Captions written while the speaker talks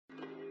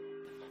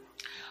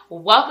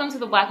Welcome to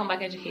the Black on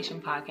Black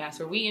Education Podcast,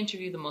 where we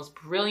interview the most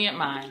brilliant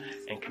minds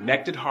and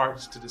connected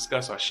hearts to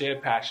discuss our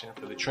shared passion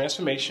for the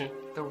transformation,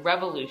 the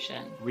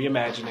revolution,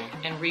 reimagining,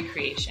 and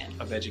recreation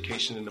of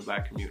education in the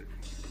Black community.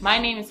 My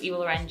name is Eva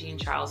Loren Jean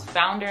Charles,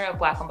 founder of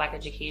Black on Black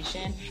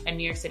Education and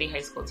New York City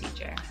high school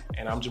teacher.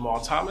 And I'm Jamal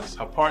Thomas,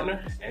 her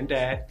partner and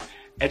dad,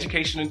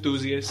 education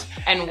enthusiast.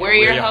 And we're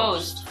your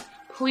hosts.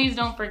 Please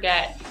don't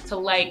forget to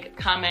like,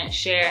 comment,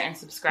 share, and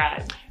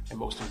subscribe. And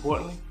most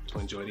importantly, to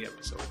enjoy the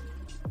episode.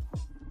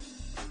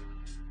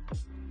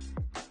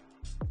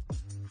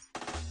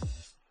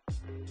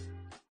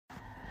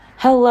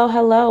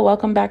 Hello.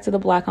 Welcome back to the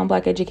Black on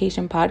Black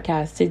Education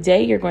Podcast.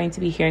 Today, you're going to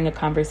be hearing a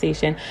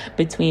conversation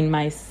between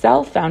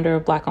myself, founder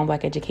of Black on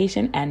Black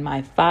Education, and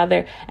my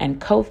father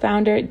and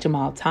co-founder,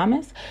 Jamal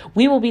Thomas.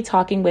 We will be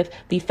talking with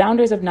the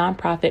founders of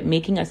nonprofit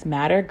Making Us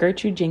Matter,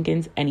 Gertrude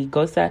Jenkins and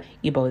Igosa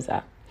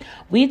Iboza.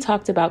 We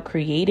talked about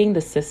creating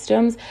the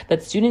systems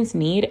that students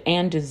need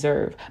and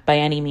deserve by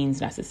any means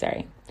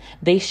necessary.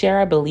 They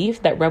share a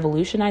belief that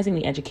revolutionizing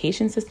the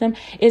education system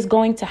is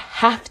going to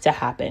have to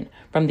happen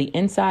from the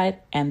inside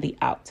and the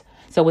out.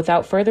 So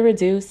without further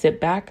ado,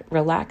 sit back,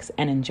 relax,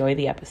 and enjoy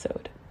the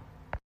episode.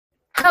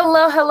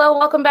 Hello.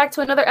 Welcome back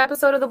to another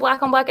episode of the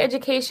Black on Black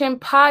Education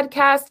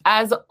Podcast.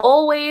 As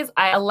always,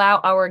 I allow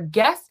our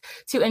guests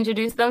to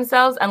introduce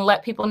themselves and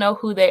let people know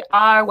who they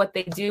are, what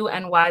they do,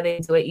 and why they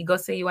do it.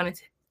 Igosa, you wanted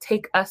to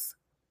take us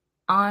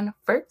on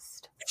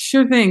first?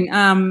 Sure thing.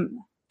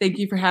 Thank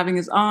you for having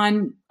us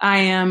on. I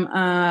am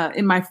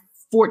in my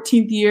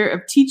 14th year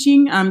of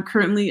teaching. I'm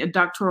currently a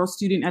doctoral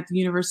student at the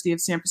University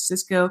of San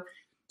Francisco,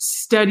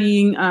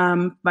 studying,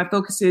 my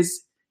focus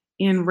is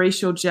in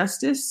racial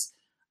justice.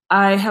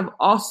 I have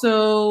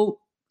also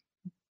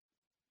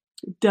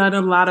done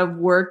a lot of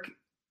work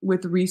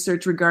with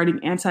research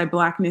regarding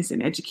anti-Blackness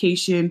in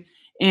education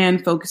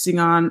and focusing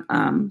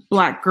on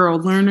Black girl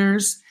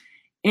learners.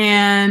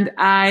 And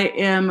I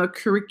am a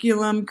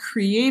curriculum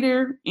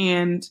creator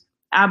and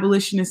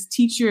abolitionist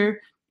teacher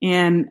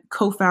and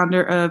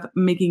co-founder of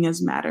Making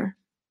Us Matter.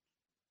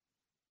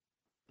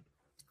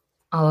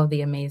 All of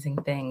the amazing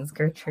things.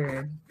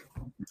 Gertrude.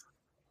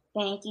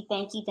 Thank you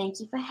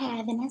for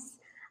having us.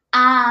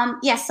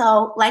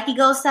 So like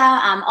Igosa,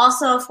 I'm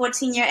also a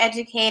 14-year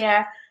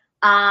educator,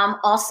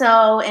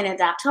 also in a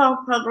doctoral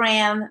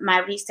program. My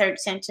research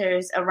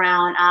centers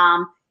around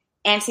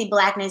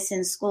anti-Blackness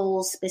in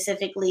schools,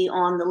 specifically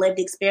on the lived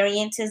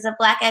experiences of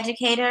Black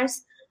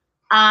educators.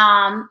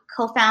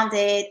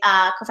 Co-founder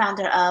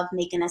of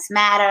Making Us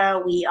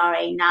Matter. We are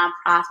a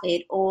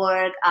nonprofit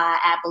org,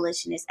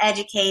 abolitionist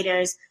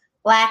educators,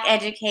 Black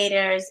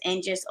educators,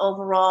 and just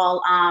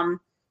overall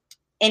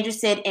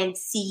interested in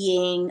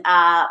seeing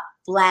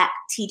Black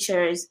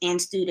teachers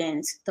and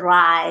students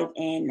thrive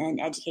in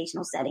an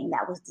educational setting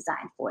that was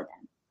designed for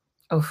them.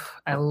 Oh,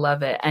 I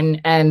love it.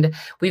 And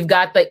we've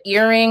got the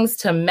earrings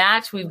to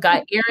match. We've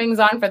got earrings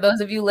on. For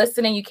those of you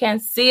listening, you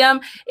can't see them.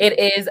 It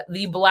is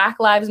the Black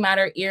Lives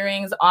Matter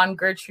earrings on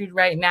Gertrude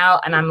right now,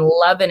 and I'm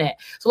loving it.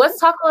 So let's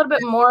talk a little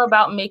bit more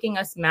about Making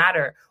Us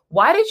Matter.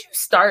 Why did you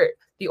start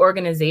the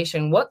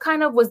organization? What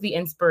kind of was the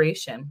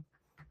inspiration?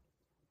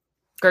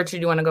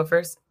 Gertrude, you want to go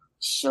first?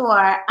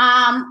 Sure.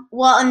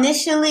 Well,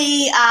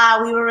 initially,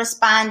 we were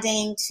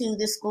responding to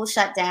the school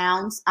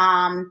shutdowns.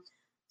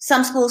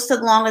 Some schools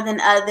took longer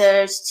than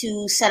others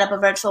to set up a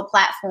virtual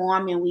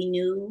platform, and we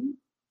knew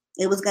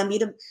it was going to be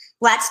the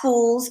Black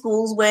schools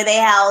where they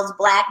house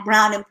Black,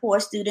 brown, and poor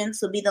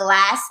students would be the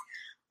last.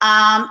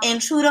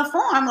 And true to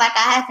form, like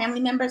I have family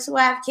members who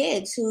have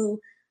kids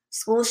who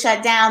school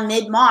shut down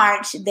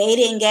mid-March. They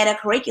didn't get a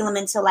curriculum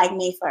until like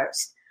May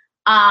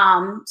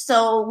 1st.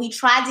 So we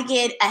tried to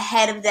get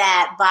ahead of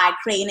that by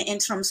creating an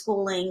interim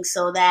schooling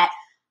so that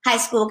high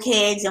school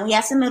kids, and we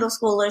have some middle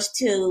schoolers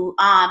too,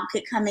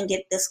 could come and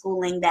get the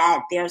schooling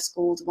that their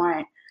schools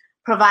weren't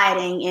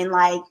providing, and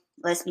like,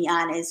 let's be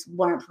honest,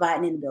 weren't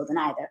providing in the building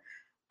either.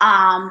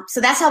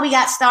 So that's how we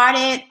got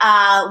started.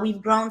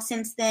 We've grown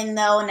since then,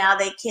 though. Now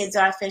that kids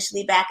are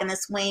officially back in the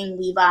swing,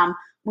 we've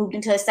moved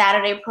into a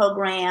Saturday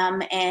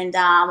program, and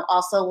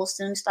also will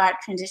soon start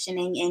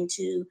transitioning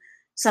into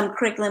some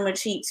curriculum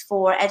retreats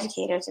for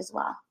educators as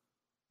well.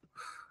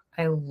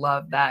 I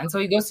love that. And so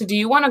Igosa, do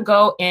you want to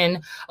go in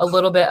a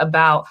little bit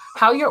about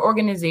how your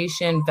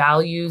organization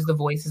values the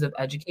voices of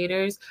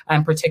educators,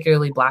 and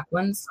particularly Black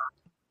ones?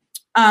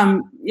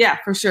 Yeah,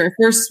 for sure.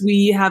 First,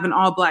 we have an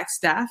all Black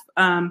staff,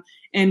 and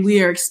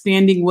we are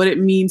expanding what it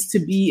means to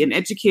be an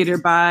educator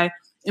by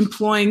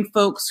employing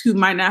folks who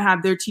might not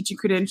have their teaching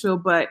credential,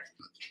 but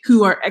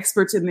who are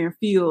experts in their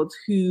field,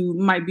 who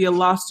might be a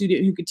law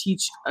student who could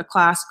teach a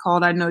class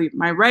called I Know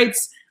My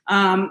Rights,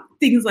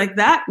 things like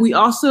that. We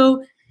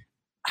also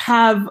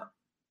have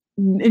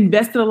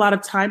invested a lot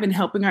of time in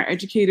helping our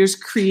educators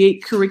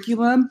create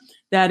curriculum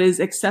that is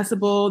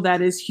accessible,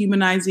 that is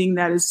humanizing,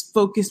 that is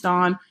focused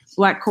on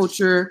Black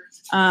culture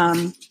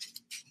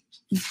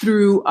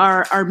through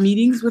our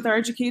meetings with our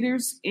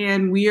educators.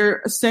 And we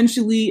are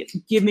essentially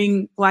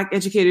giving Black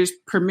educators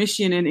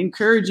permission and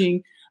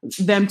encouraging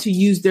them to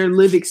use their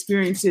lived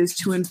experiences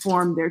to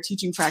inform their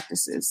teaching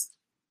practices.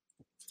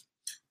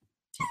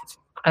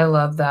 I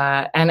love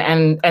that.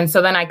 And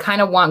so then I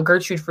kind of want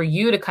Gertrude for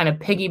you to kind of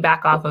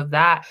piggyback off of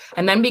that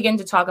and then begin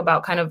to talk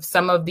about kind of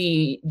some of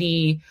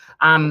the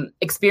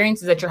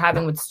experiences that you're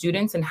having with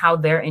students and how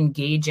they're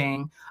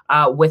engaging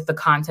with the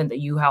content that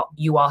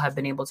you all have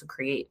been able to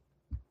create.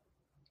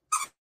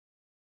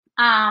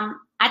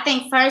 I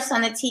think first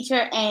on the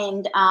teacher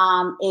end,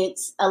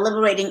 it's a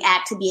liberating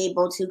act to be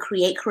able to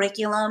create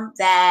curriculum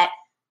that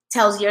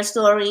tells your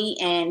story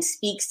and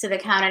speaks to the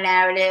counter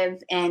narrative.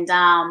 And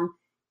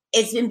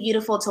it's been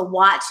beautiful to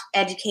watch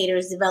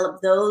educators develop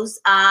those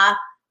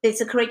bits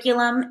of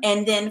curriculum.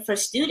 And then for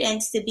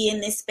students to be in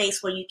this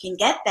space where you can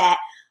get that.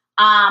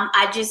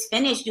 I just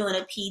finished doing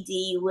a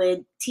PD with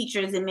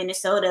teachers in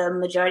Minnesota,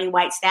 majority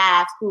white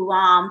staff, who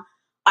are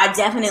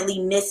definitely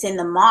missing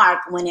the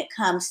mark when it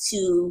comes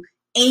to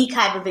any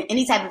type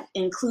of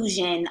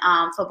inclusion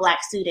for Black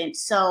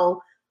students.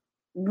 So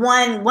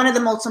one of the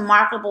most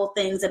remarkable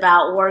things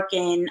about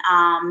working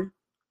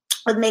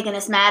with Making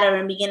Us Matter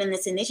and beginning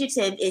this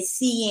initiative is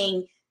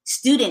seeing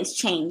students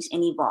change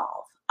and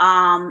evolve.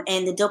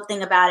 And the dope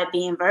thing about it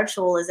being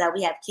virtual is that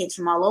we have kids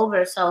from all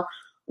over. So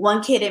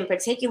one kid in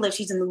particular,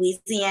 she's in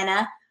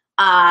Louisiana.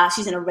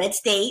 She's in a red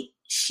state.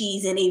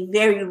 She's in a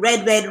very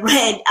red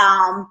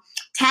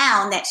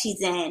town that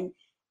she's in.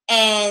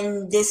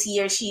 And this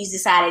year she's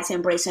decided to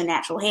embrace her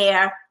natural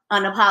hair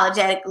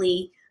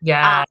unapologetically.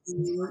 Yeah.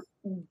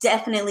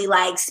 Definitely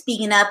like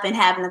speaking up and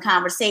having the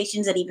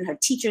conversations that even her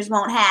teachers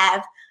won't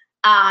have.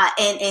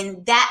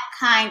 And that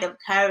kind of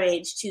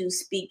courage to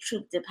speak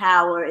truth to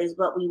power is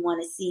what we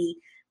want to see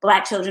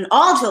Black children,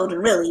 all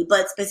children really,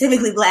 but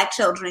specifically Black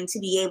children, to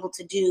be able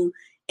to do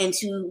and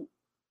to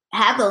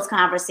have those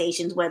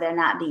conversations where they're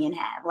not being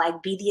had.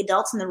 Like, be the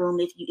adults in the room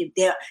if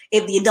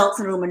the adults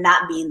in the room are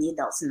not being the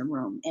adults in the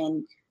room.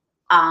 And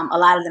a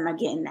lot of them are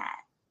getting that.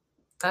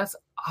 That's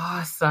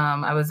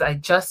awesome. I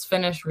just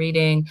finished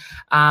reading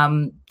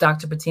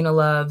Dr. Bettina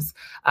Love's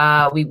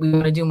We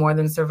Want to Do More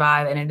Than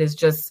Survive. And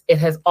it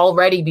has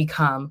already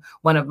become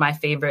one of my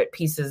favorite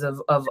pieces of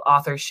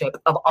authorship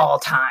of all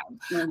time.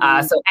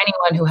 Mm-hmm. So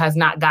anyone who has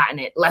not gotten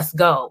it, let's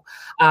go,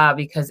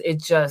 because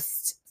it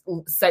just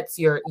sets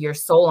your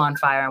soul on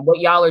fire. And what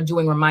y'all are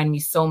doing remind me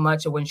so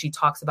much of when she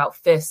talks about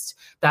FIST,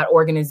 that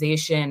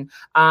organization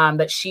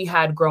that she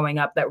had growing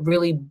up that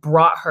really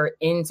brought her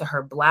into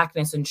her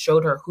Blackness and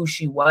showed her who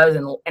she was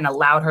and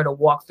allowed her to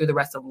walk through the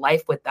rest of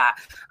life with that.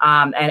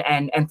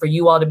 And for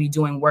you all to be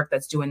doing work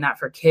that's doing that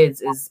for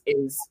kids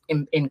is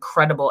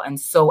incredible and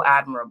so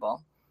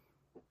admirable.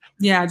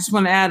 Yeah, I just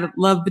want to add,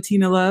 love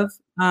Bettina Love.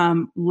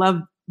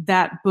 Love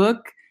that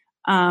book.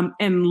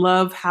 And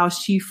love how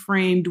she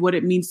framed what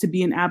it means to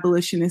be an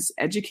abolitionist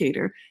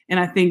educator. And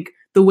I think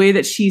the way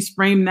that she's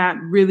framed that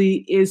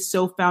really is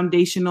so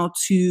foundational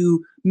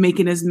to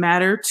Making Us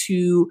Matter,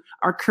 to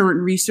our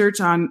current research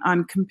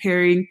on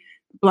comparing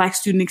Black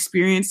student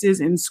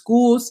experiences in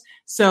schools.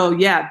 So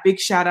yeah, big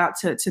shout out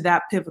to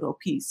that pivotal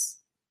piece.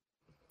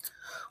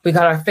 We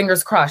got our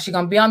fingers crossed. She's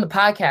going to be on the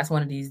podcast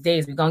one of these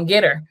days. We're going to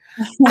get her.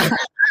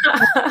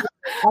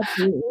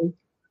 Absolutely.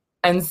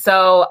 And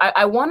so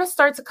I want to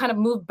start to kind of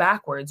move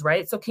backwards,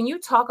 right? So can you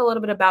talk a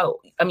little bit about,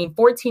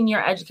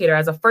 14-year educator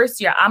as a first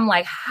year, I'm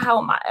like, how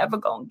am I ever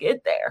going to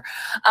get there?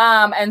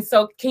 And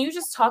so can you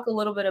just talk a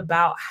little bit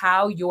about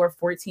how your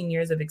 14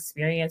 years of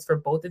experience for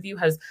both of you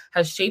has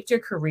shaped your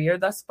career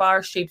thus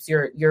far, shapes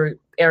your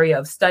area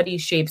of study,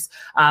 shapes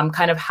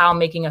kind of how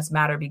Making Us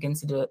Matter begins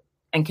to do it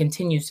and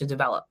continues to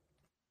develop?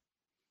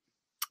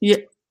 Yeah.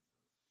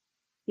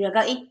 You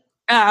got it?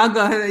 I'll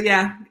go ahead.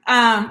 Yeah.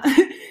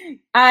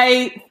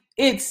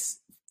 It's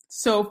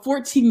so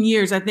 14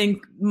 years. I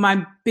think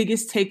my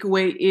biggest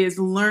takeaway is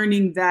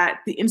learning that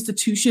the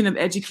institution of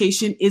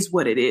education is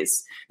what it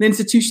is. The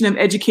institution of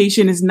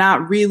education is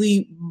not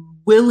really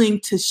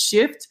willing to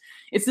shift.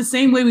 It's the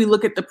same way we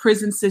look at the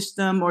prison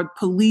system or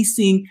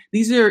policing.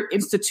 These are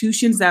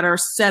institutions that are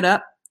set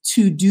up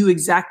to do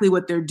exactly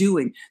what they're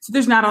doing. So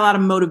there's not a lot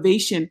of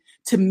motivation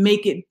to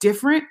make it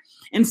different.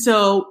 And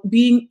so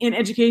being in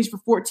education for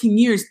 14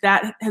 years,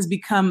 that has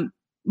become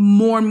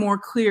more and more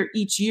clear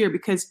each year,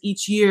 because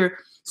each year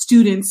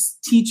students,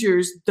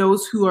 teachers,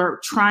 those who are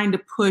trying to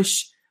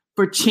push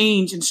for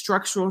change and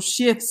structural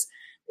shifts,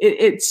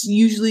 it's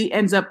usually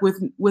ends up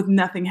with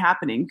nothing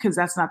happening because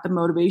that's not the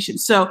motivation.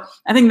 So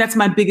I think that's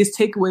my biggest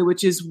takeaway,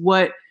 which is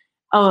what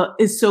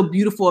is so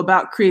beautiful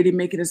about creating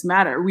Making Us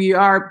Matter. We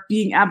are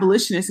being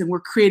abolitionists and we're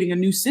creating a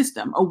new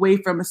system away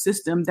from a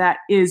system that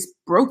is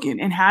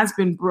broken and has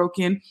been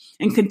broken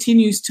and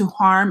continues to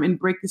harm and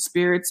break the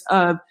spirits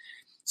of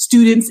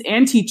students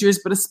and teachers,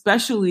 but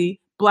especially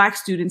Black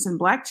students and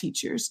Black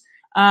teachers.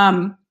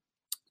 And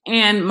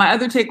my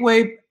other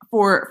takeaway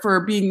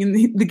for being in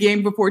the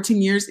game for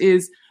 14 years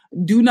is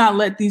do not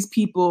let these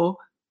people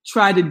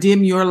try to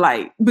dim your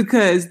light,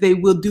 because they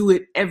will do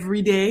it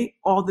every day,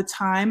 all the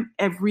time,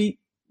 every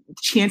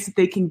chance that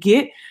they can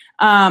get.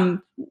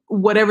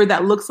 Whatever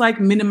that looks like,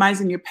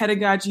 minimizing your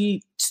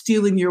pedagogy,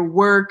 stealing your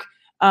work.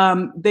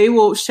 They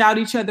will shout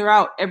each other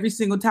out every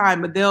single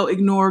time, but they'll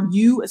ignore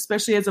you,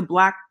 especially as a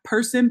Black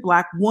person,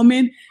 Black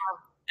woman.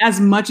 as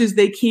much as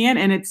they can.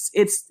 And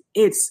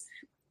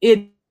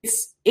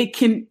it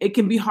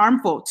can be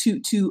harmful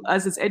to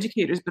us as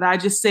educators. But I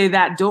just say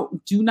that do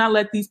not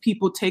let these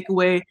people take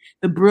away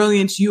the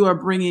brilliance you are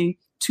bringing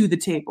to the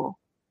table.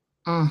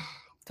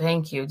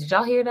 Thank you. Did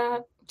y'all hear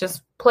that?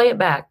 Just play it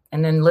back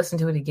and then listen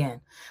to it again.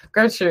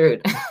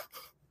 Gertrude.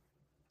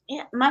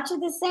 Yeah, much of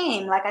the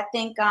same. Like, I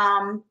think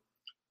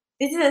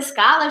this is a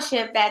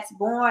scholarship that's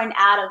born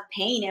out of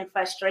pain and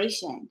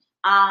frustration.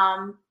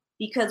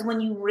 Because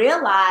when you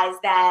realize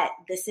that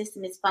the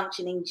system is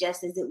functioning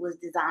just as it was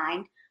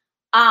designed,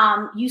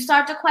 you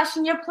start to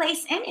question your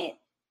place in it.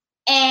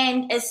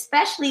 And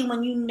especially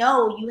when you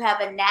know you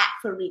have a knack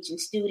for reaching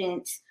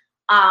students,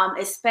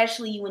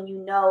 especially when you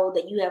know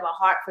that you have a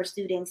heart for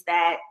students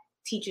that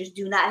teachers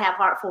do not have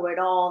heart for at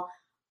all,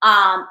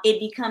 it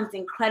becomes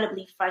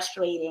incredibly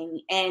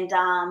frustrating. And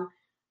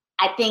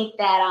I think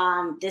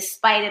that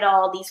despite it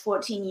all, these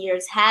 14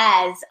 years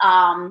has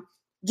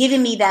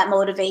given me that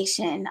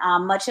motivation.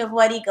 Much of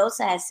what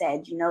Igosa has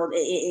said,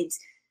 it's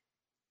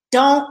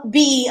don't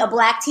be a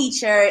Black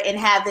teacher and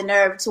have the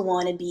nerve to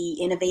want to be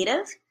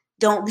innovative.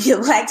 Don't be a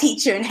Black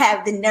teacher and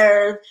have the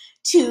nerve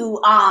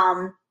to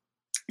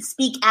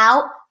speak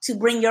out, to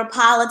bring your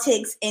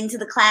politics into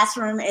the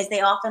classroom, as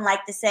they often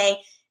like to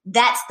say.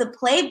 That's the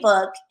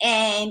playbook,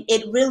 and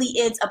it really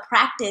is a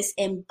practice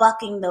in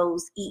bucking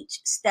those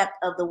each step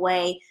of the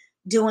way,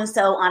 doing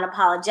so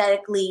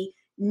unapologetically,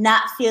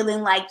 not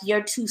feeling like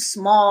you're too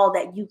small,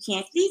 that you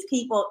can't. These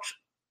people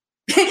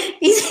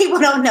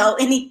don't know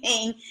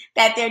anything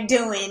that they're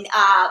doing,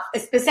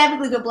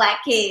 specifically with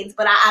Black kids,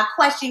 but I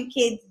question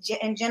kids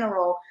in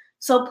general.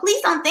 So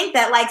please don't think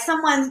that like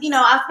someone's,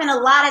 I've spent a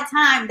lot of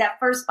time that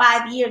first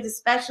 5 years,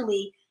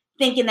 especially,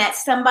 thinking that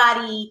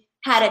somebody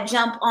had a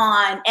jump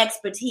on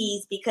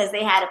expertise because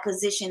they had a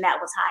position that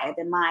was higher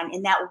than mine.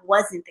 And that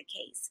wasn't the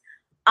case.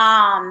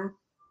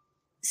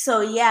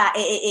 So yeah,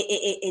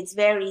 it's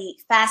very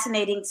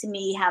fascinating to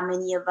me how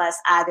many of us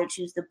either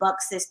choose the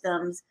buck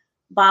systems,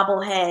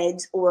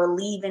 bobbleheads, or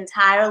leave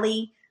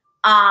entirely.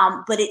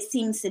 But it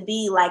seems to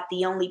be like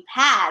the only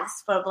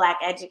paths for Black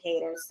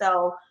educators.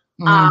 So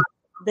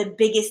the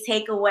biggest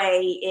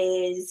takeaway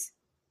is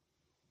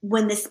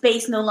when the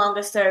space no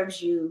longer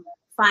serves you,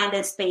 find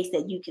a space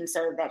that you can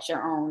serve that's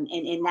your own.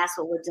 And that's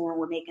what we're doing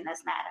with Making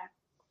Us Matter.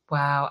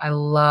 Wow. I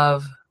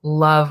love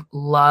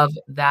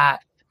that.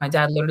 My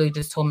dad literally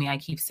just told me I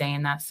keep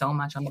saying that so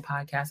much on the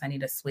podcast. I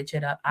need to switch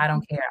it up. I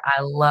don't care.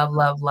 I love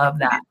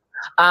that.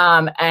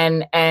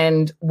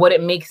 And what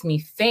it makes me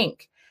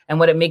think and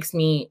what it makes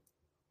me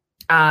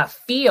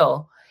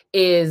feel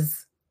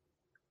is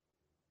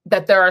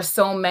that there are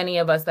so many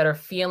of us that are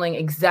feeling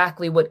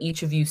exactly what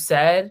each of you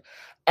said,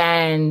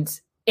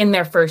 and in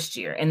their first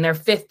year, in their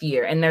fifth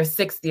year, in their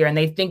sixth year. And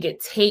they think it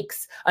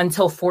takes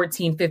until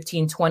 14,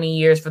 15, 20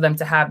 years for them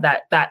to have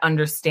that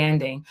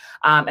understanding.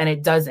 And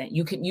it doesn't.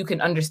 You can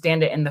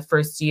understand it in the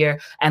first year.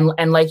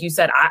 And like you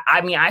said,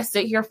 I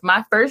sit here for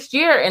my first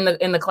year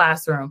in the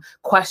classroom,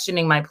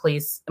 questioning my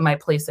place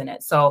in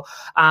it. So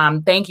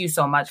thank you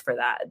so much for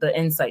that. The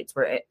insights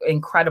were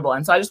incredible.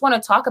 And so I just want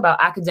to talk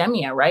about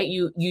academia, right?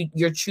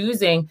 You're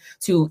choosing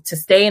to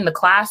stay in the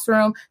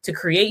classroom, to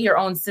create your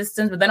own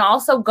systems, but then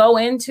also go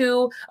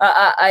into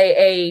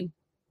a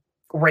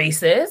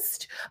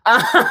racist,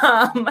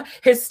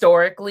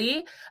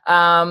 historically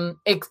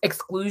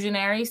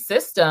exclusionary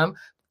system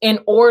in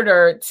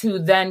order to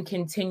then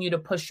continue to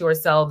push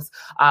yourselves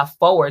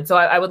forward. So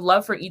I would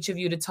love for each of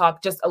you to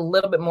talk just a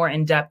little bit more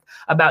in depth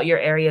about your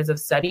areas of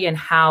study and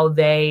how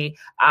they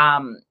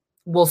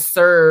will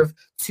serve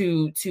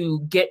to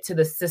get to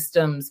the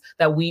systems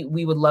that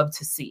we would love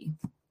to see.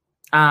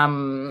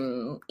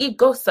 Igosa,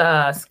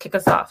 kick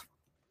us off.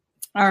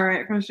 All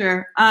right, for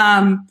sure.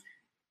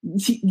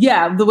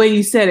 Yeah, the way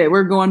you said it,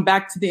 we're going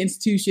back to the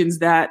institutions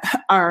that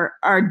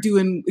are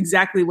doing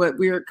exactly what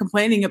we're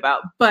complaining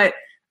about. But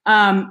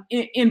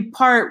in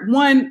part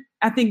one,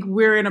 I think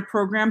we're in a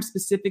program,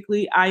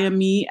 specifically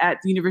IME at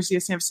the University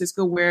of San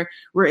Francisco, where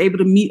we're able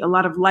to meet a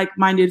lot of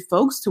like-minded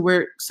folks, to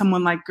where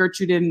someone like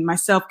Gertrude and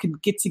myself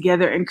could get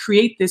together and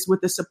create this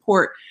with the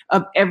support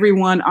of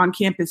everyone on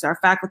campus, our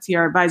faculty,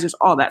 our advisors,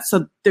 all that.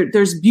 So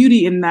there's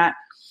beauty in that.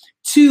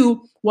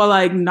 Two, while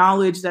I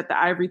acknowledge that the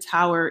ivory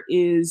tower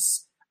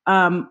is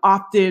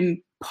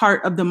often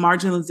part of the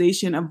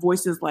marginalization of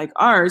voices like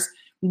ours,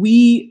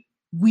 we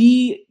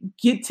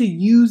get to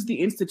use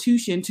the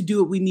institution to do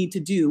what we need to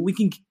do. We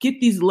can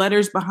get these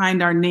letters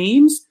behind our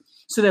names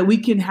so that we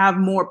can have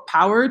more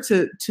power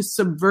to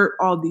subvert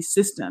all these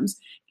systems.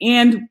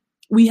 And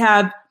we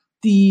have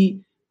the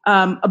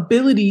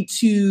ability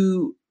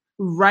to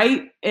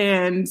write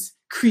and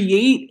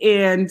create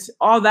and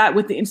all that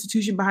with the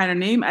institution behind our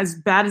name. As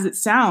bad as it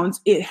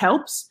sounds, it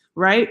helps,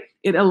 right?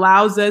 It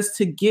allows us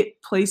to get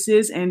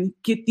places and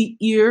get the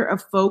ear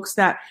of folks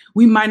that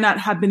we might not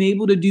have been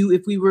able to do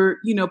if we were,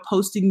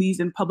 posting these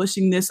and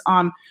publishing this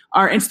on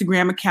our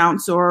Instagram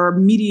accounts or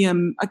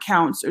Medium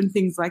accounts and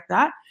things like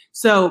that.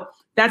 So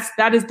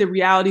that is the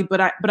reality.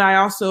 But I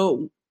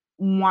also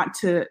want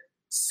to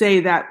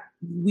say that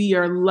we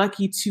are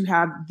lucky to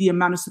have the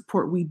amount of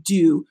support we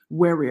do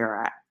where we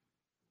are at.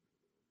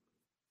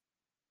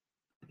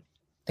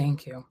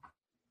 Thank you.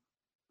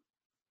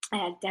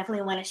 I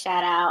definitely want to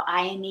shout out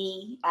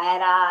IME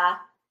at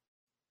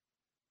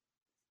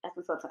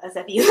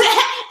SFU,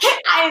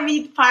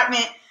 IME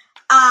department,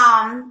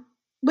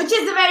 which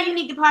is a very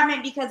unique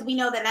department because we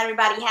know that not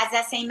everybody has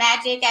that same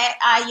magic at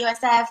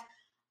USF.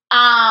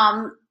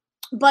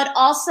 But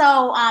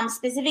also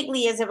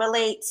specifically as it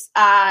relates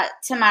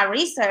to my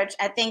research,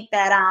 I think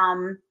that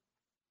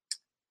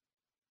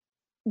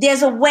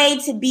there's a way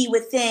to be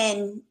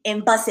within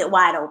and bust it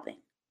wide open.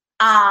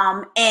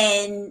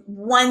 And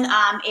one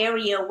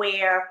area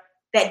where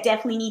that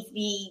definitely needs to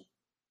be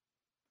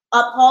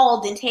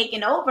upheld and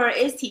taken over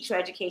is teacher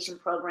education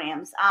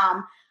programs.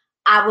 I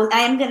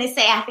am going to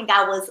say I think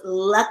I was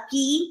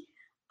lucky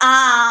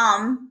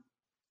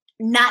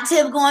not to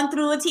have gone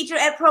through a teacher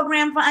ed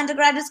program for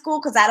undergraduate school,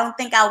 because I don't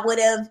think I would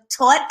have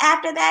taught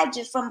after that,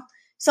 just from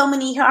so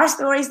many horror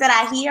stories that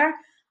I hear.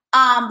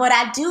 But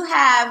I do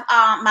have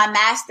my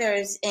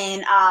master's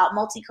in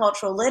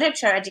multicultural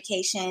literature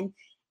education.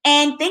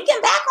 And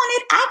thinking back on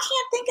it, I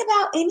can't think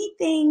about any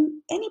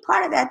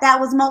part of that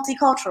was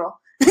multicultural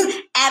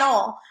at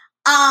all.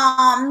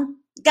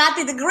 Got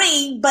the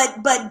degree,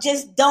 but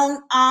just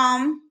don't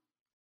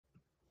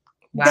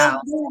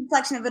the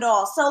reflection of it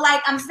all. So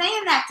like I'm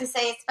saying that to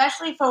say,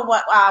 especially for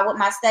what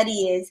my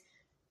study is,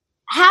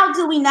 how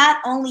do we not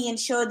only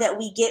ensure that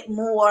we get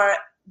more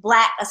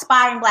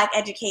aspiring Black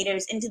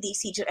educators into these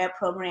teacher ed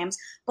programs,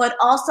 but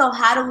also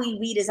how do we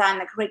redesign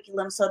the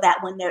curriculum so that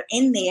when they're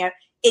in there,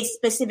 it's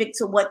specific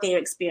to what they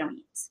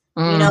experience.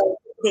 You know,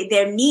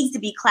 there needs to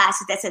be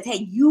classes that says,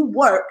 hey, you're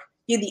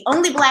the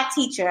only Black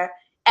teacher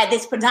at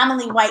this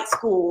predominantly white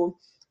school.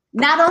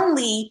 Not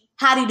only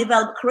how do you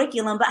develop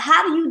curriculum, but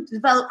how do you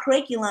develop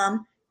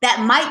curriculum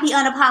that might be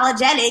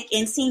unapologetic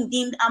and seem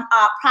deemed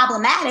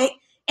problematic?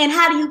 And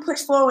how do you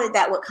push forward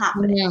that with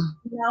confidence? Yeah.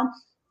 You know,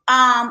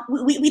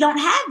 we don't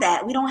have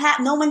that.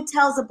 No one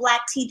tells a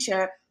Black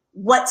teacher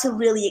what to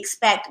really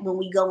expect when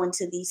we go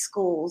into these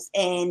schools.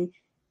 And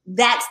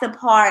that's the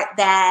part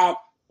that,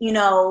 you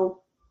know,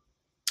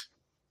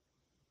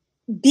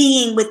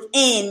 being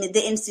within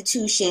the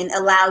institution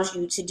allows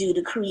you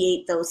to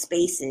create those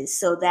spaces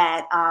so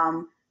that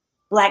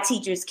Black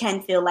teachers can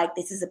feel like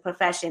this is a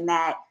profession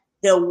that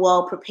they're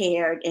well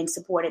prepared and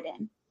supported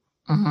in.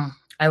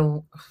 Mm-hmm.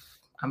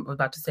 I'm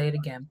about to say it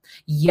again.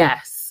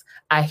 Yes,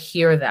 I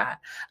hear that.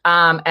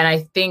 And I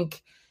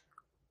think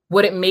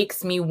what it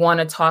makes me want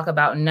to talk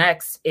about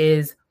next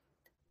is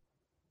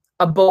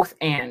a both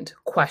and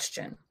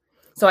question.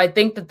 So I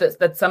think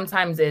that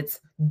sometimes it's,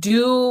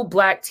 do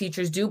Black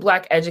teachers, do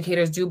Black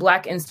educators, do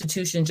Black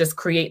institutions just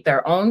create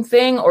their own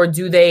thing, or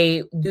do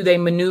they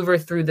maneuver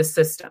through the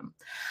system?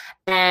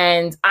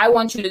 And I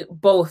want you to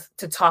both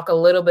to talk a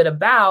little bit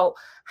about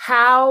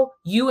how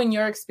you in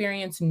your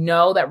experience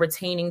know that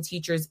retaining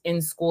teachers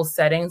in school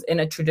settings, in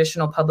a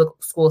traditional public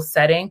school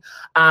setting,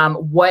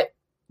 what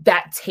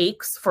that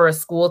takes for a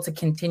school to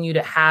continue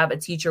to have a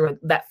teacher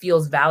that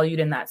feels valued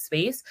in that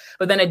space.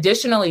 But then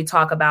additionally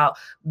talk about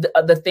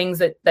the things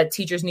that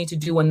teachers need to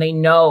do when they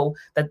know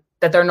that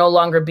they're no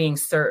longer being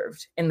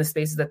served in the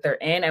spaces that they're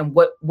in, and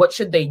what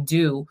should they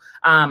do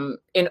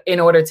in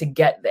order to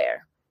get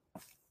there.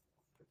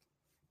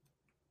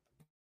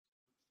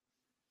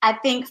 I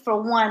think for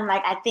one,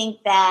 I don't think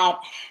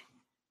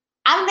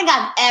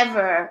I've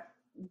ever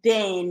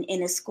been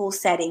in a school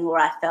setting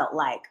where I felt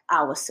like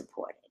I was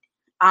supported.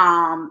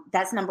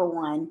 That's number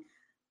one.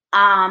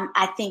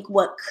 I think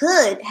what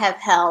could have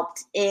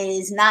helped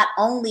is not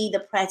only the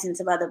presence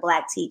of other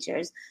Black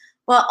teachers,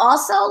 but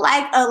also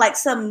like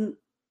some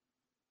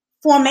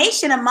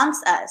formation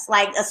amongst us,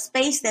 like a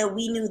space that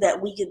we knew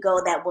that we could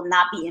go that will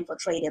not be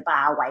infiltrated by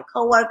our white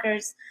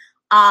coworkers,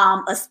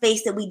 a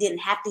space that we didn't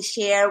have to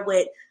share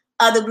with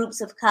other groups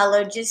of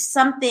color, just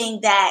something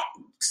that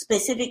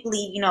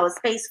specifically, a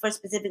space for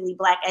specifically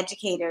Black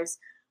educators.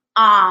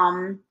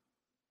 And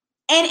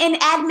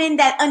admin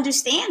that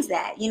understands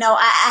that.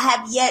 I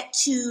have yet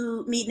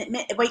to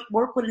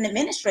work with an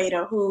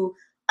administrator who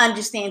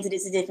understands that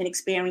it's a different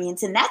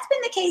experience. And that's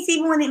been the case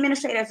even when the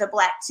administrators are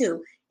Black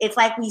too. It's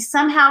like we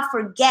somehow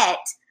forget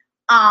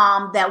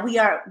that we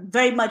are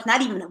very much,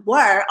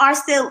 are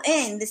still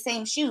in the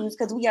same shoes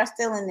because we are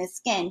still in this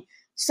skin.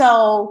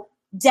 So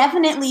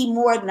definitely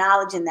more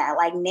acknowledging that,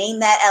 name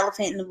that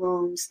elephant in the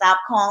room, stop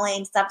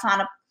trying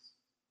to,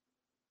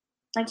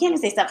 I can't even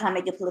say stop trying to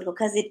make it political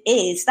because it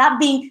is. Stop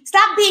being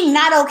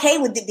not okay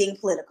with it being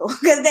political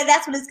because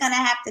that's what it's going to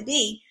have to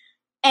be.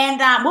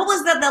 And what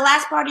was the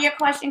last part of your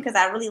question? Because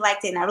I really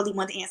liked it and I really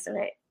want to answer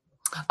it.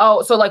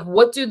 Oh, so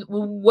what do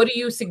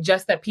you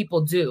suggest that people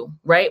do,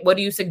 right? What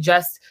do you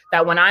suggest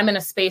that when I'm in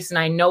a space and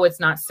I know it's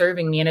not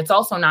serving me, and it's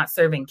also not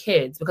serving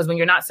kids, because when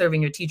you're not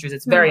serving your teachers,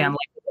 it's very unlikely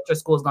that your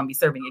school is going to be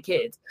serving your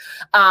kids.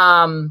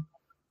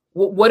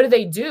 What do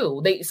they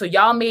do? So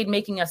y'all made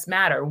Making Us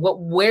Matter.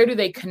 Where do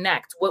they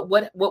connect?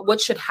 What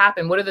should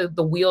happen? What are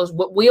the wheels?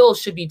 What wheels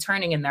should be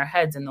turning in their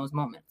heads in those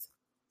moments?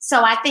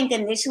 So I think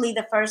initially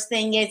the first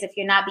thing is, if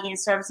you're not being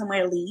served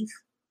somewhere, leave.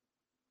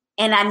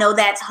 And I know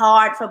that's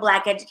hard for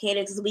Black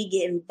educators because we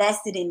get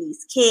invested in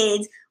these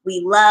kids.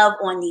 We love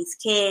on these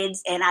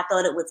kids. And I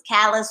thought it was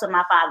callous when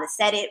my father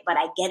said it, but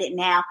I get it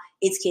now.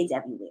 It's kids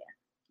everywhere.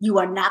 You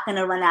are not going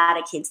to run out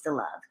of kids to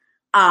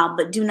love.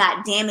 But do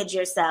not damage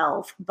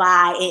yourself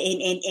by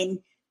and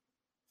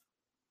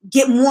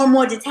get more and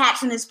more detached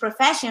from this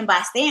profession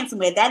by staying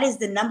somewhere. That is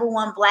the number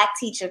one Black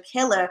teacher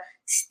killer,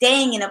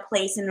 staying in a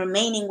place and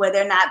remaining where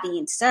they're not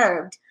being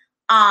served.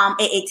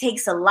 It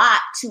takes a lot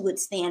to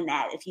withstand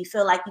that. If you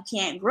feel like you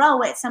can't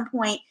grow, at some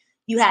point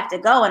you have to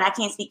go. And I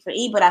can't speak for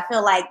E, but I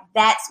feel like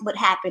that's what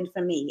happened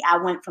for me. I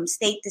went from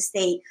state to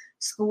state,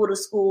 school to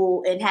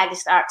school, and had to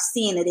start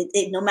seeing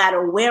it. No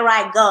matter where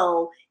I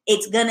go,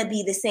 it's going to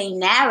be the same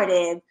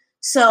narrative.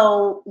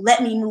 So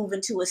let me move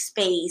into a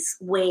space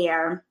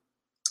where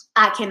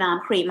I can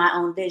create my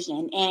own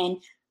vision. And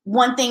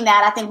one thing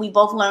that I think we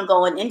both learned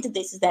going into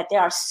this is that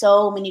there are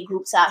so many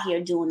groups out here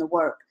doing the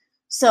work.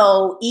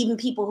 So even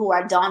people who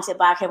are daunted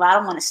by, okay, well, I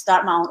don't want to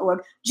start my own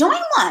org,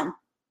 join one,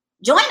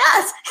 join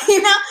us,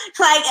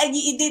 like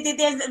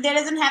there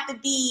doesn't have to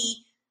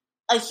be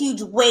a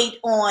huge weight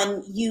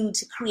on you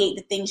to create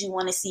the things you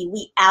want to see.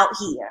 We out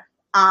here.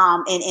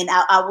 And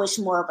I wish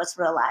more of us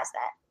realize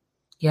that.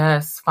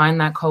 Yes.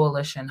 Find that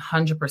coalition.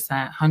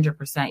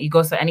 100%. You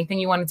go, so anything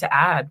you wanted to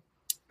add?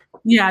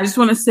 Yeah, I just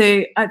want to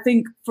say, I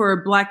think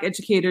for Black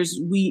educators,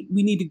 we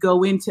need to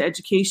go into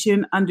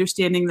education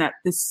understanding that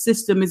the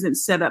system isn't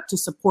set up to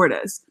support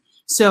us.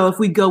 So if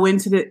we go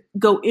into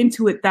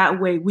it that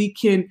way, we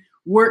can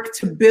work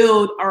to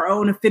build our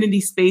own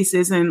affinity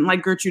spaces. And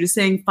like Gertrude is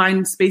saying,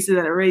 find spaces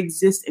that already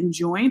exist and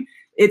join.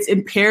 It's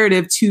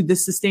imperative to the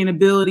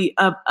sustainability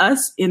of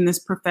us in this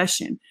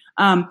profession.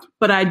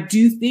 But I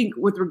do think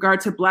with regard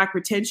to Black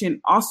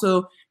retention,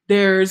 also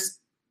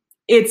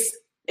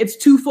it's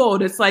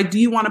twofold. It's like, do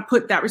you want to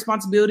put that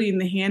responsibility in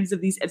the hands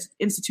of these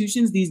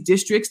institutions, these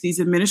districts, these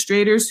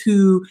administrators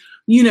who,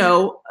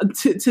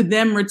 to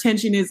them,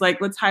 retention is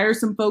like, let's hire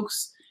some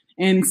folks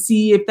and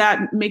see if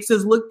that makes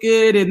us look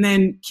good and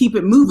then keep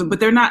it moving. But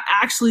they're not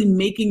actually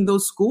making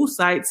those school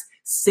sites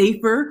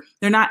safer.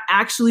 They're not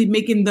actually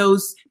making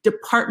those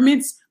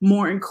departments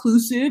more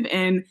inclusive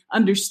and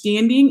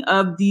understanding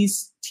of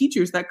these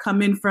teachers that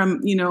come in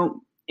from,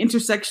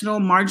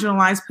 intersectional,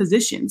 marginalized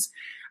positions.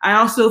 I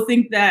also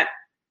think that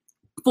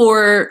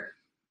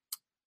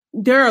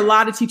there are a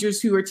lot of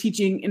teachers who are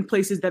teaching in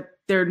places that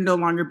they're no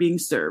longer being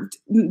served.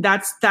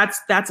 That's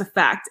a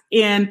fact.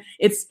 And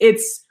it's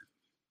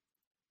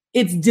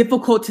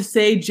difficult to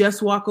say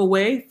just walk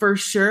away, for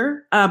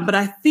sure. But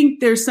I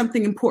think there's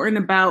something important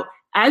about,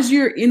 as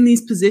you're in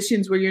these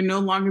positions where you're no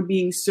longer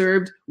being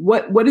served,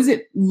 what does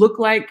it look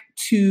like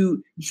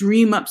to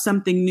dream up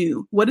something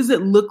new? What does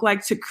it look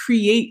like to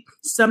create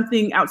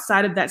something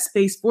outside of that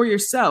space for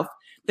yourself,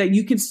 that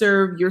you can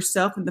serve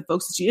yourself and the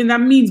folks that and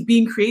that means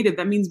being creative.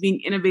 That means being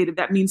innovative.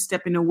 That means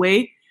stepping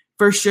away,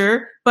 for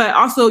sure. But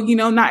also,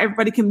 not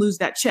everybody can lose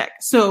that check.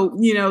 So,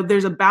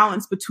 there's a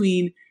balance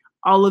between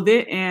all of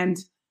it. And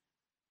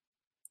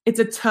it's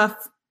a tough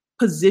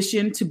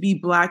position to be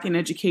Black in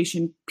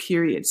education,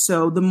 period.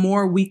 So the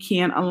more we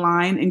can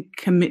align and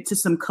commit to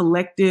some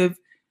collective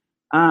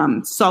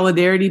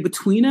solidarity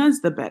between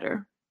us, the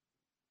better.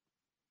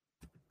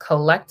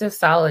 Collective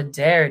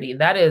solidarity.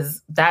 That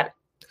is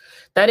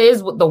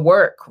the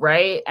work,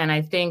 right? And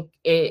I think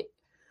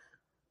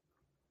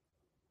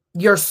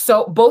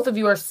both of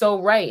you are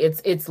so right.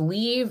 It's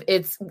leave.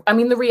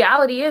 The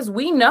reality is,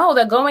 we know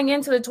that going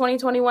into the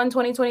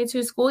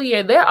 2021-2022 school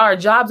year, there are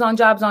jobs on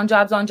jobs on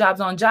jobs on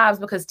jobs on jobs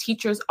because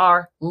teachers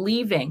are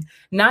leaving,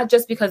 not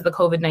just because of the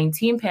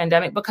COVID-19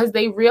 pandemic, because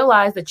they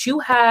realized that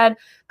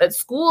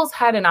schools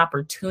had an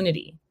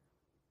opportunity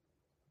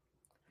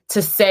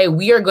to say,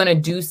 we are going to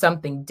do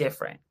something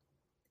different.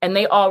 And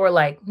they all were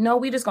like, no,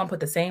 we just going to put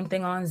the same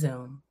thing on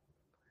Zoom.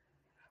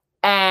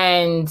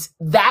 And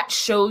that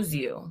shows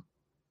you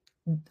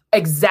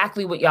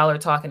exactly what y'all are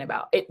talking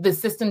about. The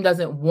system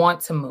doesn't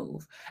want to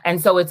move. And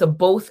so it's a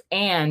both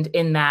and,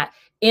 in that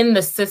in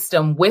the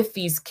system with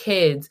these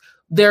kids,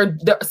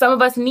 some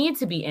of us need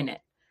to be in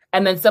it.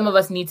 And then some of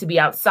us need to be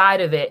outside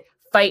of it,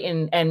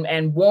 fighting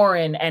and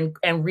warring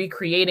and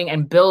recreating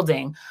and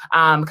building.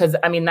 Because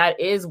that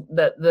is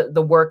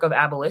the work of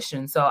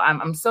abolition. So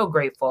I'm so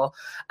grateful.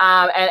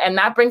 And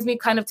that brings me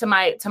kind of to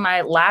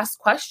my last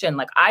question.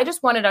 Like, I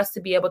just wanted us to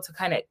be able to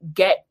kind of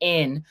get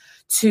in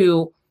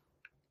to,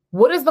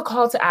 what is the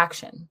call to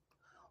action?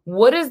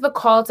 What is the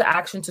call to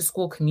action to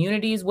school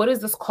communities? What is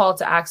this call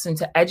to action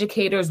to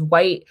educators,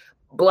 white,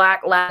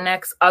 Black,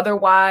 Latinx,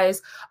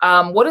 otherwise?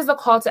 What is the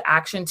call to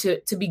action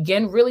to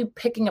begin really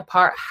picking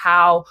apart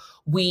how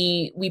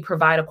we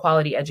provide a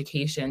quality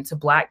education to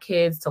Black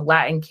kids, to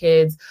Latin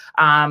kids,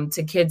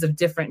 to kids of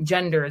different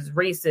genders,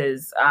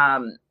 races,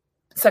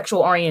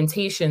 sexual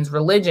orientations,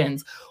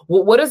 religions?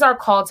 What is our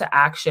call to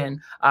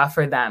action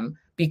for them?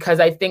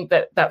 Because I think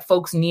that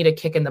folks need a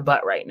kick in the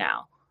butt right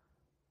now.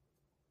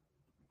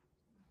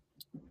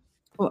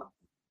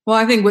 Well,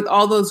 I think with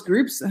all those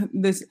groups,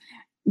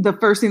 the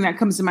first thing that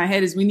comes to my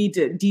head is we need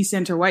to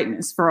decenter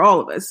whiteness for all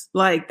of us.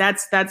 Like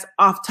that's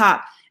off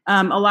top.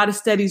 A lot of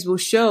studies will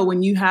show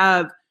when you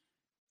have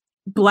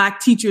Black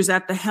teachers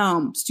at the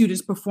helm,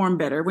 students perform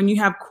better. When you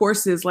have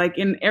courses like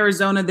in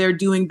Arizona, they're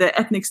doing the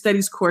ethnic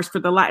studies course for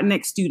the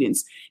Latinx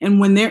students. And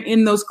when they're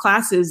in those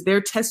classes,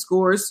 their test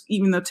scores,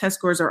 even though test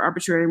scores are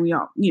arbitrary, and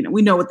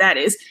we know what that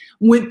is,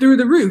 went through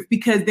the roof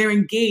because they're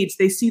engaged.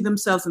 They see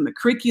themselves in the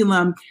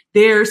curriculum.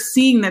 They're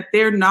seeing that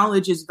their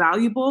knowledge is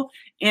valuable.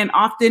 And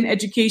often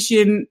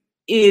education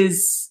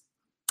is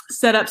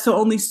set up so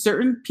only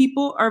certain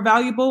people are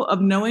valuable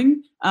of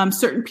knowing.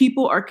 Certain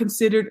people are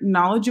considered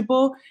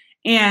knowledgeable.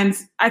 And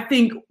I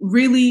think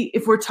really,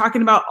 if we're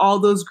talking about all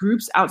those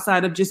groups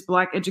outside of just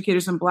Black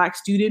educators and Black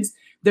students,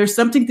 there's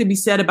something to be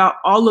said about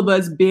all of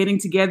us banding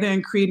together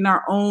and creating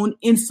our own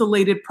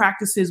insulated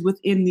practices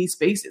within these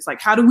spaces. Like,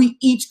 how do we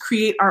each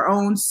create our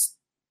own?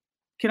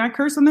 Can I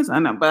curse on this? I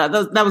know, but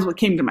that was what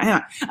came to my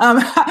head.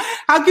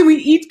 How can we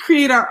each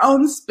create our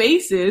own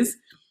spaces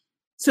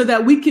so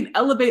that we can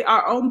elevate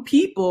our own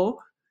people,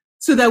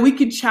 so that we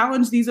can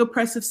challenge these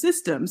oppressive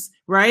systems,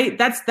 right?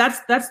 That's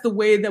the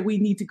way that we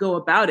need to go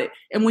about it.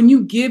 And when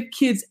you give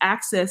kids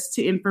access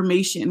to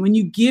information, when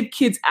you give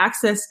kids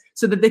access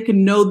so that they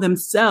can know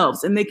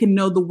themselves and they can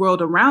know the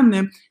world around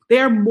them, they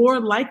are more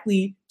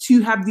likely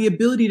to have the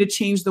ability to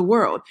change the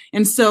world.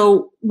 And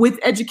so with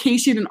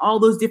education and all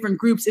those different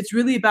groups, it's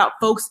really about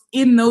folks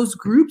in those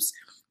groups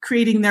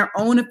creating their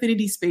own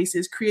affinity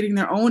spaces, creating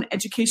their own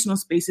educational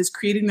spaces,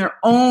 creating their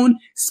own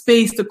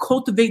space to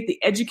cultivate the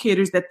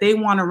educators that they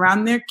want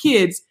around their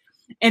kids,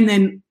 and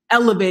then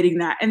elevating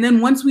that. And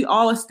then once we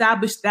all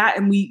establish that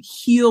and we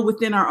heal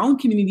within our own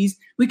communities,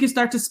 we can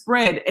start to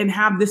spread and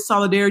have this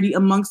solidarity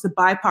amongst the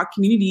BIPOC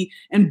community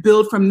and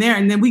build from there.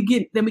 And then we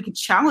can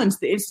challenge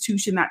the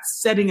institution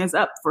that's setting us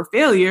up for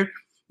failure,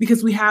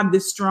 because we have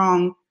this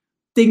strong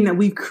thing that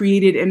we've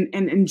created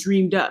and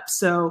dreamed up.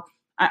 So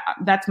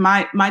that's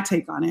my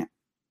take on it.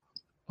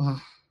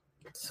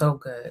 So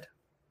good.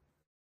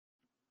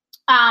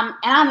 And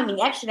I don't have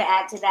anything extra to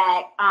add to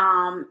that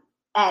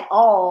at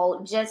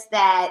all. Just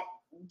that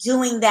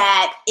doing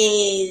that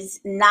is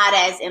not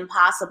as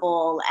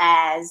impossible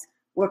as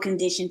we're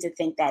conditioned to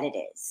think that it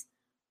is.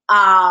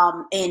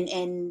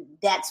 And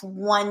that's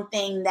one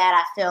thing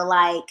that I feel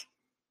like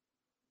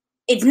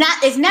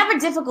it's never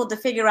difficult to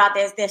figure out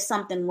there's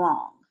something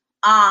wrong.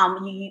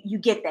 You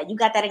get that. You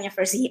got that in your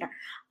first year.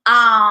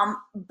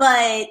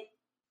 But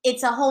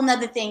it's a whole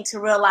nother thing to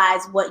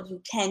realize what you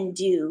can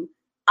do.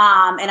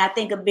 And I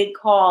think a big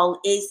call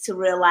is to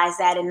realize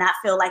that and not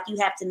feel like you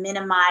have to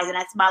minimize. And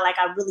that's why, like,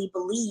 I really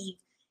believe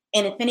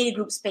in affinity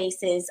group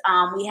spaces.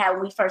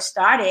 When we first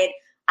started,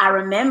 I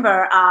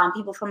remember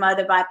people from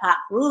other BIPOC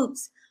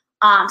groups.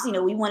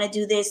 So, we want to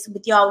do this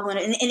with y'all.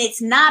 And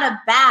it's not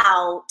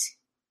about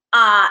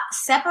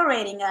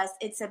separating us.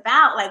 It's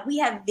about, like, we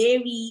have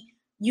very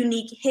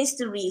unique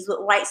histories with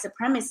white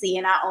supremacy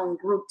in our own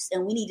groups,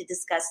 and we need to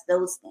discuss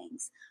those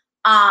things.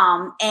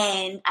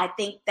 And I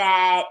think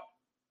that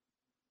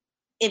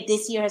if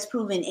this year has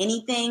proven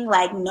anything,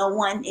 like, no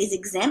one is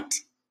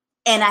exempt.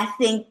 And I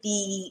think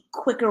the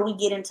quicker we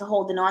get into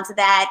holding on to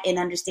that and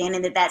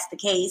understanding that that's the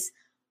case,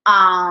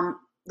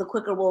 the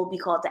quicker we'll be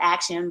called to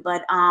action.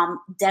 But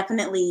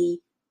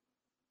definitely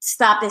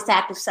stop this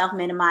act of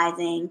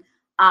self-minimizing.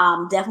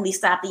 Definitely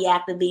stop the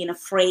act of being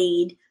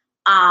afraid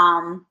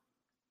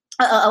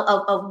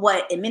of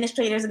what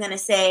administrators are going to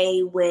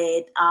say,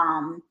 with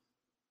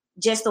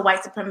just the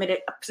white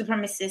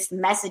supremacist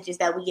messages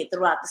that we get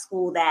throughout the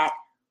school that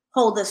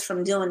hold us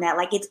from doing that.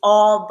 Like, it's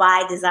all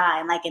by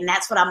design. Like, and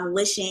that's what I'm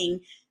wishing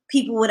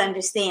people would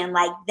understand.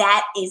 Like,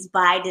 that is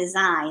by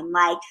design.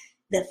 Like,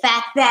 the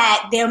fact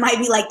that there might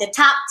be like the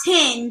top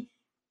 10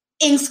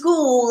 in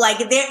school,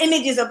 like, their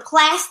images are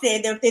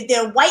plastered,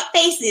 their white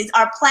faces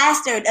are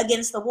plastered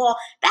against the wall.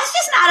 That's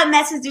just not a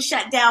message to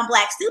shut down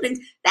Black students.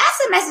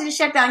 That's a message to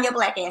shut down your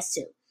Black ass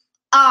too.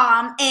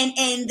 And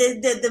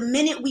the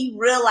minute we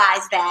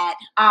realize that,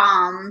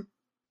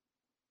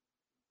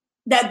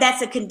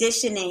 that's a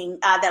conditioning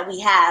that we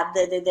have,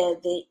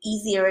 the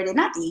easier it is,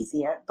 not the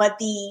easier, but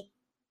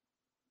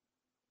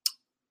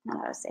how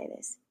do I say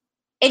this?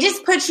 It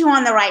just puts you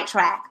on the right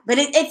track. But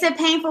it's a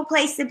painful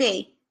place to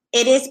be.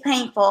 It is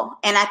painful.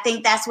 And I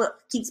think that's what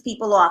keeps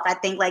people off. I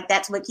think, like,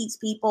 that's what keeps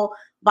people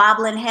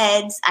bobbling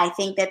heads. I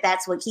think that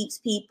that's what keeps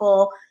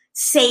people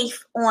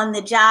safe on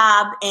the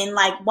job. And,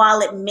 like, while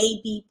it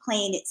may be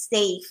playing it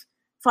safe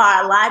for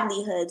our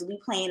livelihoods, we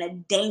playing a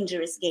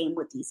dangerous game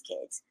with these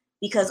kids,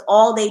 because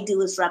all they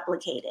do is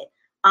replicate it.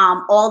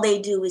 All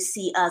they do is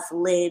see us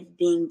live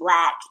being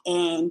Black.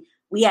 And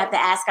we have to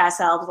ask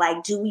ourselves,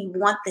 like, do we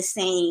want the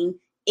same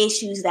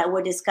issues that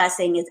we're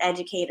discussing as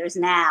educators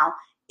now?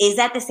 Is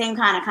that the same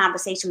kind of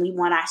conversation we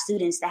want our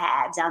students to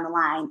have down the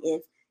line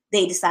if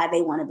they decide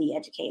they want to be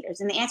educators?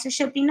 And the answer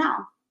should be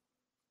no.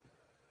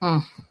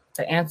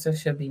 The answer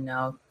should be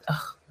no.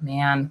 Oh,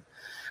 man.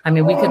 I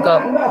mean, we could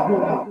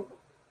go.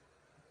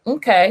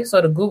 Okay,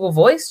 so the Google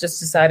Voice just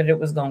decided it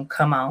was going to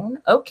come on.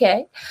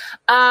 Okay.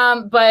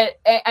 But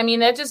I mean,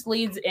 that just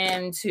leads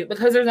into,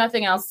 because there's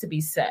nothing else to be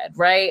said,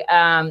 right?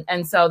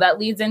 And so that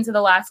leads into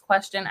the last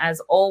question. As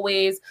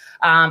always,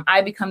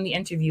 I become the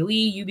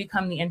interviewee, you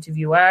become the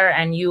interviewer,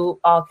 and you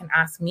all can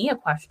ask me a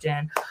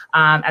question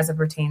as it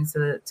pertains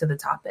to the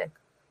topic.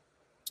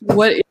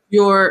 What is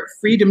your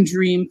freedom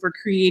dream for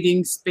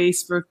creating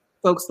space for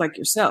folks like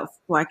yourself,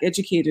 Black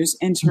educators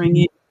entering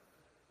in?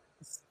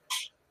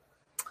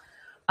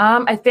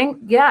 I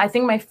think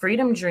my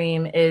freedom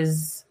dream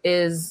is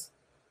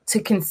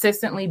to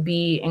consistently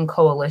be in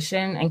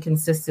coalition and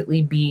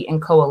consistently be in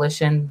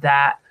coalition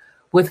that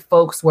with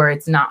folks where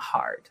it's not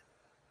hard.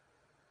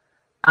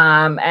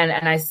 And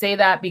I say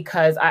that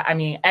because I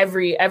mean,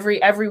 every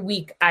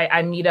week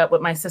I meet up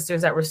with my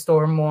sisters at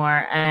Restore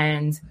More,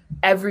 and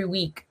every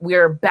week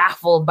we're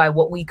baffled by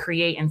what we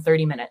create in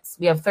 30 minutes.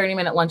 We have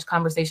 30-minute lunch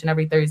conversation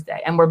every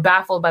Thursday, and we're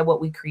baffled by what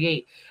we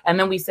create. And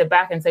then we sit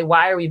back and say,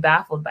 why are we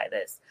baffled by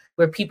this?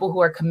 We're people who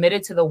are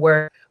committed to the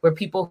work. We're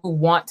people who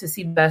want to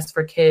see the best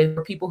for kids.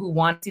 We're people who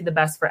want to see the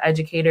best for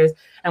educators.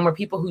 And we're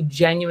people who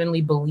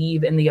genuinely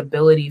believe in the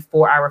ability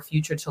for our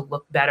future to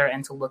look better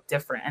and to look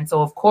different. And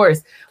so, of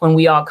course, when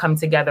we all come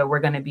together, we're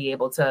going to be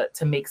able to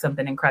make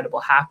something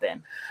incredible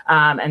happen.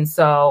 And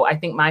so I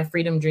think my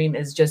freedom dream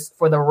is just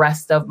for the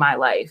rest of my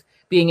life,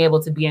 being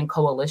able to be in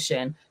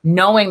coalition,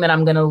 knowing that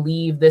I'm going to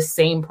leave this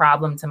same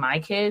problem to my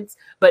kids,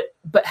 but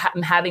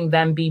having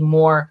them be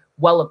more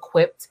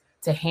well-equipped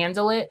to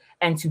handle it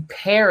and to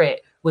pair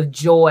it with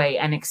joy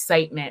and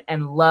excitement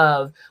and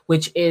love,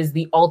 which is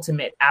the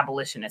ultimate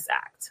abolitionist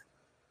act.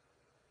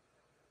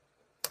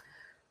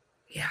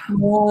 Yeah.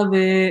 Love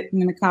it. I'm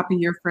going to copy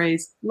your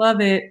phrase. Love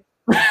it.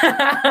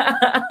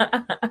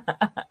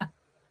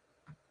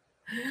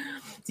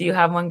 Do you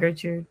have one,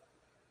 Gertrude?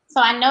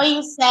 So I know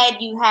you said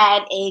you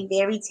had a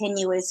very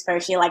tenuous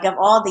first year, like of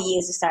all the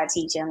years to start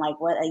teaching, like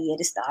what a year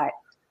to start.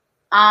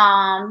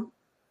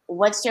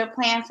 What's your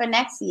plan for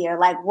next year?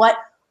 Like what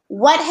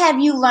have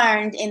you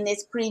learned in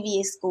this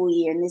previous school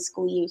year, in this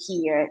school year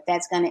here,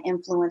 that's going to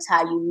influence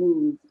how you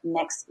move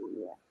next school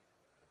year?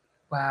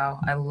 Wow,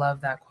 I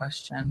love that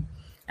question.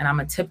 And I'm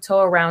going to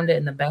tiptoe around it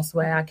in the best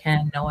way I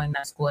can, knowing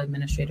that school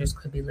administrators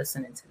could be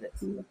listening to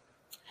this.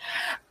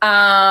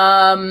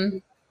 Mm-hmm.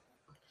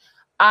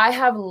 I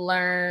have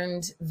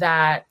learned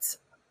that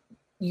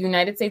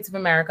United States of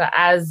America,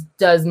 as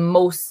does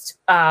most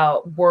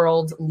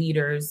world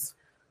leaders,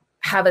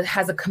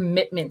 has a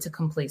commitment to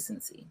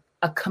complacency.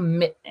 A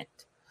commitment.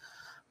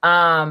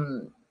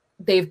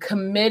 They've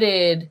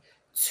committed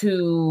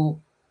to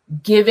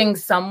giving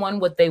someone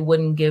what they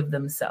wouldn't give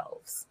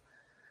themselves.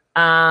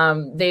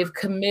 They've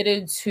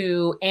committed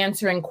to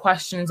answering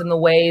questions in the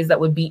ways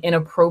that would be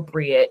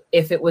inappropriate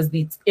if it was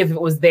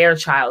their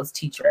child's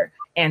teacher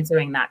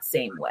answering that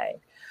same way.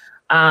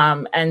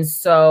 And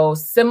so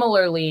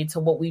similarly to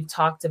what we've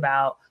talked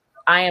about,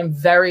 I am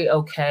very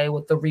okay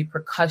with the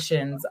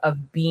repercussions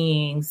of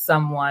being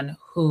someone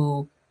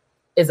who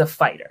is a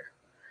fighter.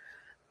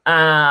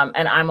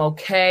 And I'm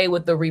okay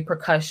with the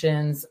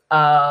repercussions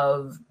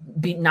of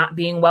not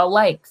being well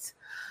liked.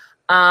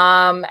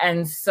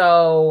 And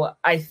so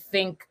I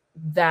think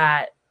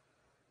that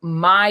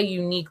my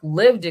unique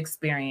lived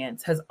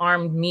experience has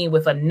armed me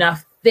with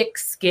enough thick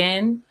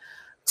skin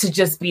to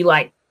just be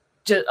like,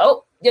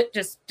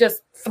 just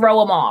throw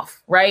them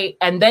off, right?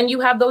 And then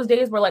you have those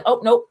days where like, oh,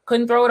 nope,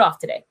 couldn't throw it off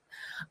today.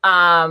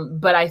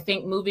 But I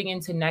think moving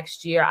into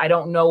next year, I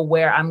don't know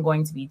where I'm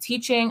going to be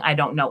teaching. I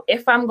don't know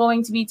if I'm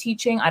going to be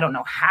teaching. I don't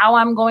know how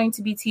I'm going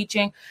to be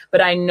teaching,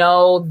 but I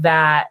know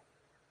that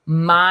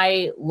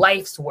my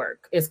life's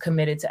work is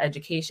committed to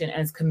education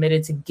and is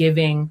committed to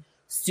giving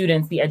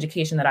students the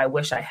education that I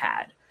wish I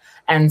had.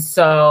 And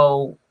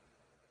so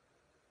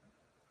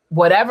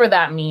whatever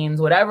that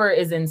means, whatever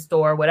is in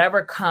store,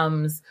 whatever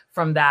comes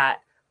from that,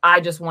 I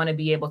just want to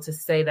be able to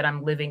say that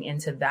I'm living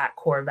into that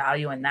core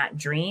value and that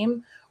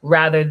dream,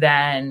 rather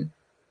than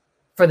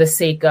for the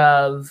sake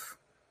of,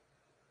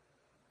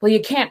 well,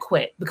 you can't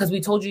quit because we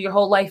told you your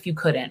whole life you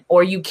couldn't,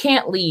 or you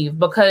can't leave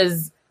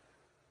because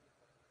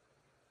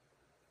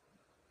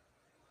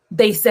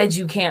they said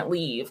you can't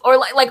leave, or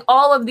like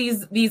all of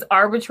these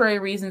arbitrary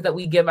reasons that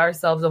we give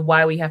ourselves of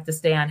why we have to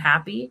stay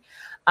unhappy.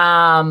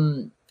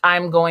 I'm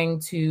going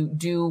to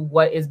do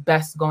what is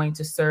best going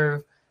to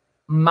serve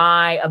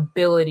my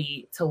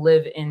ability to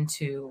live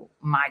into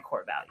my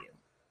core value.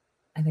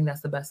 I think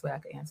that's the best way I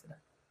could answer that.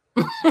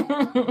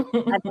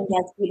 I think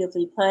that's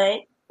beautifully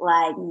put.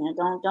 Like, you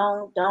know,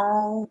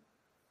 don't.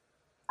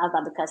 I was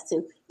about to cuss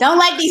too. Don't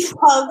let these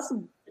folks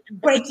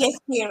break your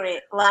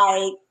spirit.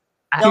 Like,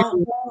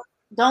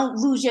 don't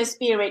lose your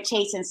spirit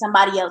chasing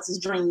somebody else's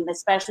dream,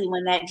 especially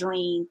when that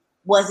dream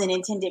wasn't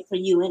intended for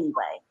you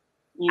anyway.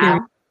 You know.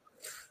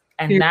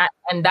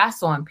 And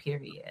that's on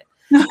period.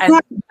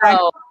 And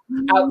so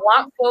I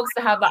want folks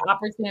to have the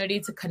opportunity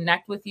to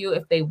connect with you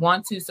if they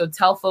want to. So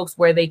tell folks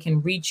where they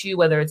can reach you,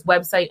 whether it's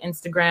website,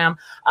 Instagram,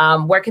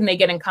 where can they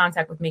get in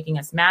contact with Making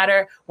Us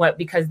Matter?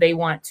 Because they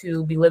want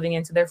to be living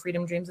into their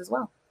freedom dreams as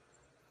well.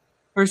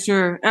 For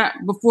sure.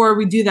 Before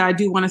we do that, I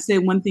do want to say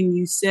one thing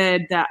you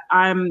said, that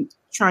I'm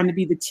trying to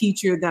be the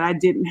teacher that I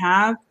didn't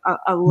have.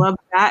 I love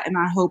that. And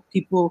I hope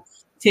people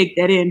take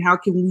that in. How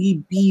can we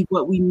be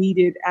what we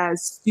needed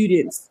as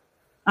students?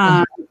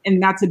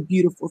 And that's a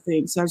beautiful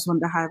thing. So I just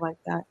wanted to highlight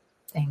that.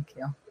 Thank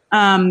you.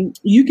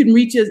 You can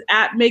reach us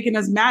at Making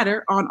Us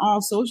Matter on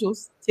all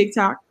socials,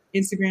 TikTok,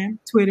 Instagram,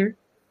 Twitter,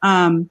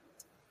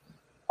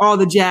 all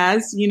the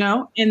jazz,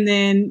 and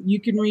then you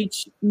can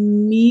reach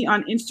me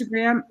on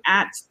Instagram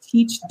at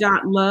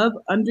teach.love_.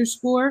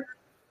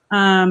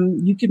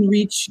 You can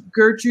reach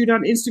Gertrude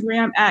on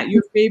Instagram at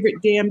your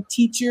favorite damn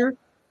teacher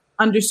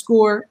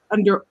 _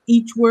 under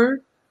each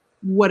word.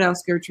 What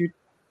else, Gertrude?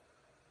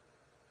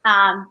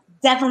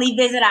 Definitely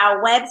visit our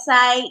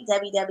website,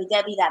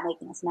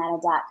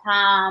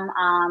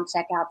 www.makingusmatter.com.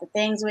 Check out the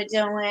things we're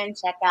doing.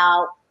 Check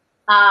out,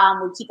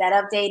 we'll keep that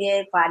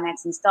updated for our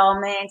next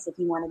installments. If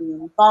you want to be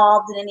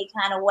involved in any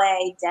kind of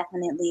way,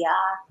 definitely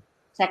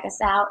check us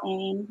out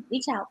and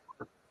reach out.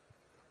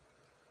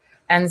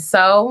 And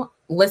so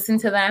listen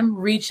to them,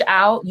 reach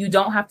out. You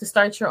don't have to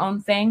start your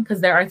own thing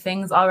because there are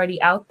things already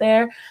out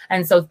there.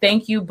 And so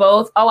thank you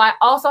both. Oh, I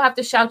also have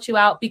to shout you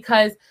out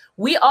because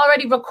we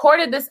already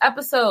recorded this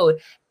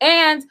episode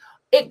and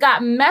it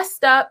got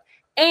messed up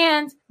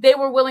and they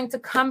were willing to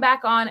come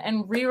back on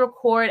and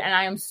re-record. And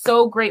I am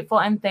so grateful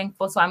and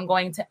thankful. So I'm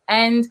going to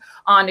end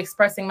on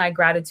expressing my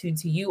gratitude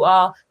to you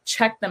all.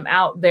 Check them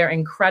out. They're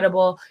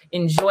incredible.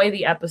 Enjoy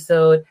the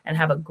episode and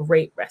have a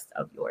great rest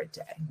of your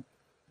day.